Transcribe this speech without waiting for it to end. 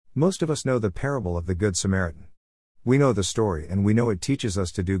Most of us know the parable of the Good Samaritan. We know the story and we know it teaches us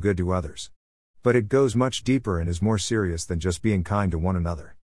to do good to others. But it goes much deeper and is more serious than just being kind to one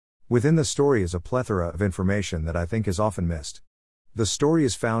another. Within the story is a plethora of information that I think is often missed. The story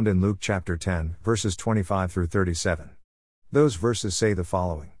is found in Luke chapter 10, verses 25 through 37. Those verses say the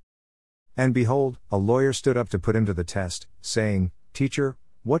following. And behold, a lawyer stood up to put him to the test, saying, Teacher,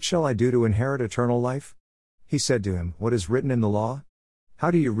 what shall I do to inherit eternal life? He said to him, What is written in the law? How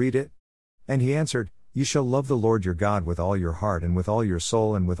do you read it? And he answered, You shall love the Lord your God with all your heart and with all your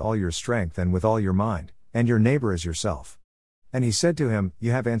soul and with all your strength and with all your mind, and your neighbor as yourself. And he said to him, You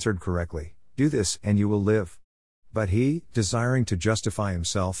have answered correctly, do this and you will live. But he, desiring to justify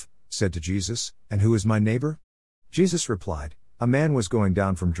himself, said to Jesus, And who is my neighbor? Jesus replied, A man was going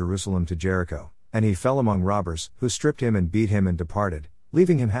down from Jerusalem to Jericho, and he fell among robbers, who stripped him and beat him and departed,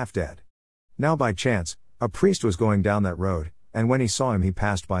 leaving him half dead. Now by chance, a priest was going down that road, and when he saw him he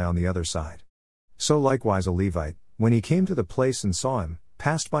passed by on the other side. So likewise a Levite, when he came to the place and saw him,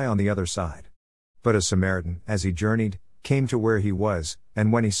 passed by on the other side. But a Samaritan, as he journeyed, came to where he was,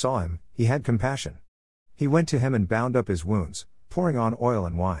 and when he saw him, he had compassion. He went to him and bound up his wounds, pouring on oil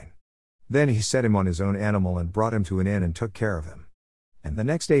and wine. Then he set him on his own animal and brought him to an inn and took care of him. And the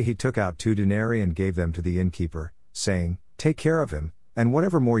next day he took out 2 denarii and gave them to the innkeeper, saying, Take care of him, and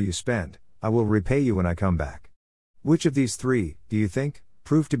whatever more you spend, I will repay you when I come back. Which of these 3, do you think,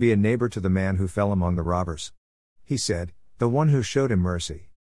 proved to be a neighbor to the man who fell among the robbers? He said, The one who showed him mercy.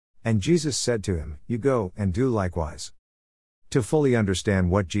 And Jesus said to him, You go and do likewise. To fully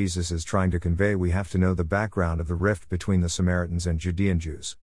understand what Jesus is trying to convey, we have to know the background of the rift between the Samaritans and Judean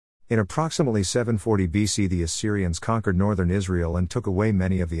Jews. In approximately 740 BC, the Assyrians conquered northern Israel and took away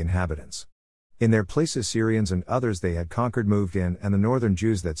many of the inhabitants. In their place, Assyrians and others they had conquered moved in, and the northern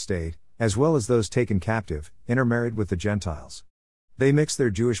Jews that stayed, as well as those taken captive, intermarried with the Gentiles. They mixed their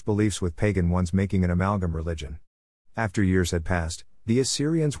Jewish beliefs with pagan ones, making an amalgam religion. After years had passed, the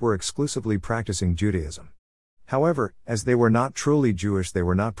Assyrians were exclusively practicing Judaism. However, as they were not truly Jewish, they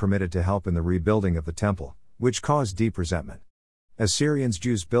were not permitted to help in the rebuilding of the temple, which caused deep resentment. Assyrians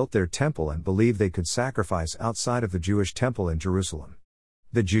Jews built their temple and believed they could sacrifice outside of the Jewish temple in Jerusalem.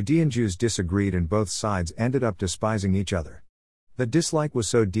 The Judean Jews disagreed and both sides ended up despising each other. The dislike was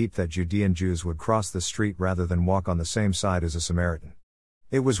so deep that Judean Jews would cross the street rather than walk on the same side as a Samaritan.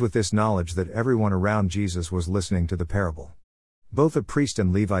 It was with this knowledge that everyone around Jesus was listening to the parable. Both a priest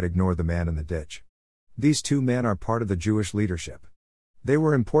and Levite ignored the man in the ditch. These 2 men are part of the Jewish leadership. They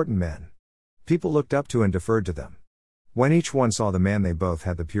were important men. People looked up to and deferred to them. When each one saw the man, they both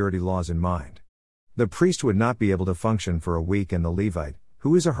had the purity laws in mind. The priest would not be able to function for a week, and the Levite,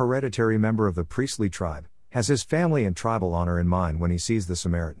 who is a hereditary member of the priestly tribe, has his family and tribal honor in mind when he sees the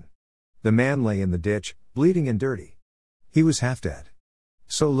Samaritan. The man lay in the ditch, bleeding and dirty. He was half dead.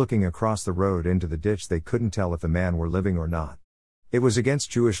 So looking across the road into the ditch, they couldn't tell if the man were living or not. It was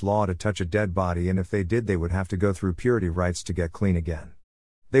against Jewish law to touch a dead body, and if they did, they would have to go through purity rites to get clean again.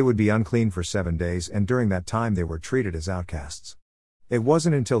 They would be unclean for 7 days, and during that time they were treated as outcasts. It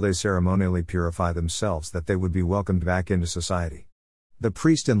wasn't until they ceremonially purify themselves that they would be welcomed back into society. The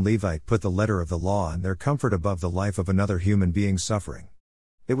priest and Levite put the letter of the law and their comfort above the life of another human being's suffering.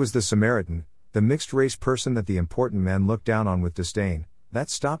 It was the Samaritan, the mixed-race person that the important men looked down on with disdain, that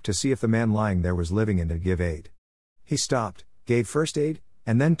stopped to see if the man lying there was living and to give aid. He stopped, gave first aid,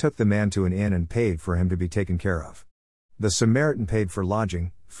 and then took the man to an inn and paid for him to be taken care of. The Samaritan paid for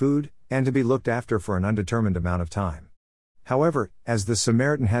lodging, food, and to be looked after for an undetermined amount of time. However, as the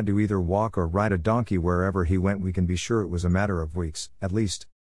Samaritan had to either walk or ride a donkey wherever he went, we can be sure it was a matter of weeks, at least.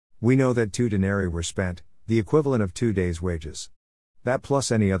 We know that 2 denarii were spent, the equivalent of 2 days' wages. That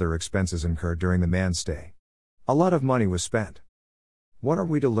plus any other expenses incurred during the man's stay. A lot of money was spent. What are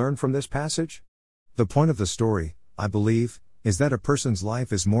we to learn from this passage? The point of the story, I believe, is that a person's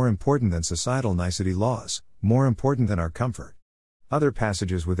life is more important than societal nicety laws, more important than our comfort. Other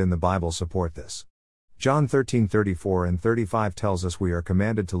passages within the Bible support this. John 13:34 and 35 tells us we are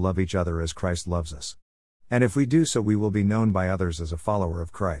commanded to love each other as Christ loves us. And if we do so, we will be known by others as a follower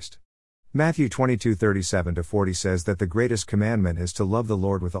of Christ. Matthew 22:37-40 says that the greatest commandment is to love the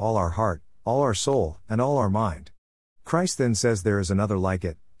Lord with all our heart, all our soul, and all our mind. Christ then says there is another like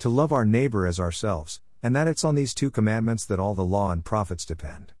it, to love our neighbor as ourselves, and that it's on these 2 commandments that all the law and prophets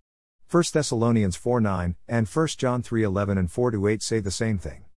depend. 1 Thessalonians 4:9 and 1 John 3:11 and 4-8 say the same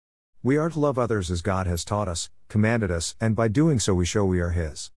thing. We are to love others as God has taught us, commanded us, and by doing so we show we are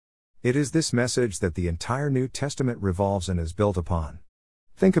His. It is this message that the entire New Testament revolves and is built upon.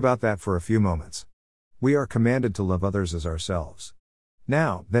 Think about that for a few moments. We are commanded to love others as ourselves.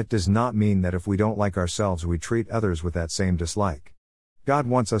 Now, that does not mean that if we don't like ourselves we treat others with that same dislike. God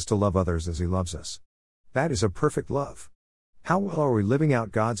wants us to love others as He loves us. That is a perfect love. How well are we living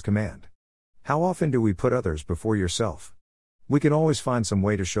out God's command? How often do we put others before yourself? We can always find some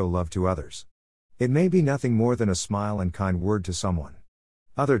way to show love to others. It may be nothing more than a smile and kind word to someone.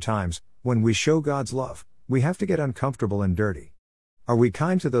 Other times, when we show God's love, we have to get uncomfortable and dirty. Are we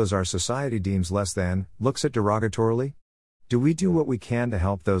kind to those our society deems less than, looks at derogatorily? Do we do what we can to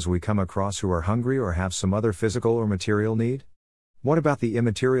help those we come across who are hungry or have some other physical or material need? What about the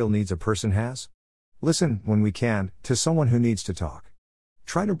immaterial needs a person has? Listen, when we can, to someone who needs to talk.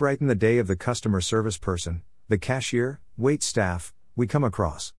 Try to brighten the day of the customer service person, the cashier, wait staff, we come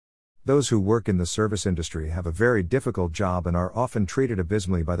across. Those who work in the service industry have a very difficult job and are often treated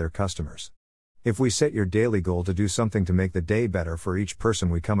abysmally by their customers. If we set your daily goal to do something to make the day better for each person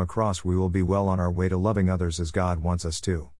we come across, we will be well on our way to loving others as God wants us to.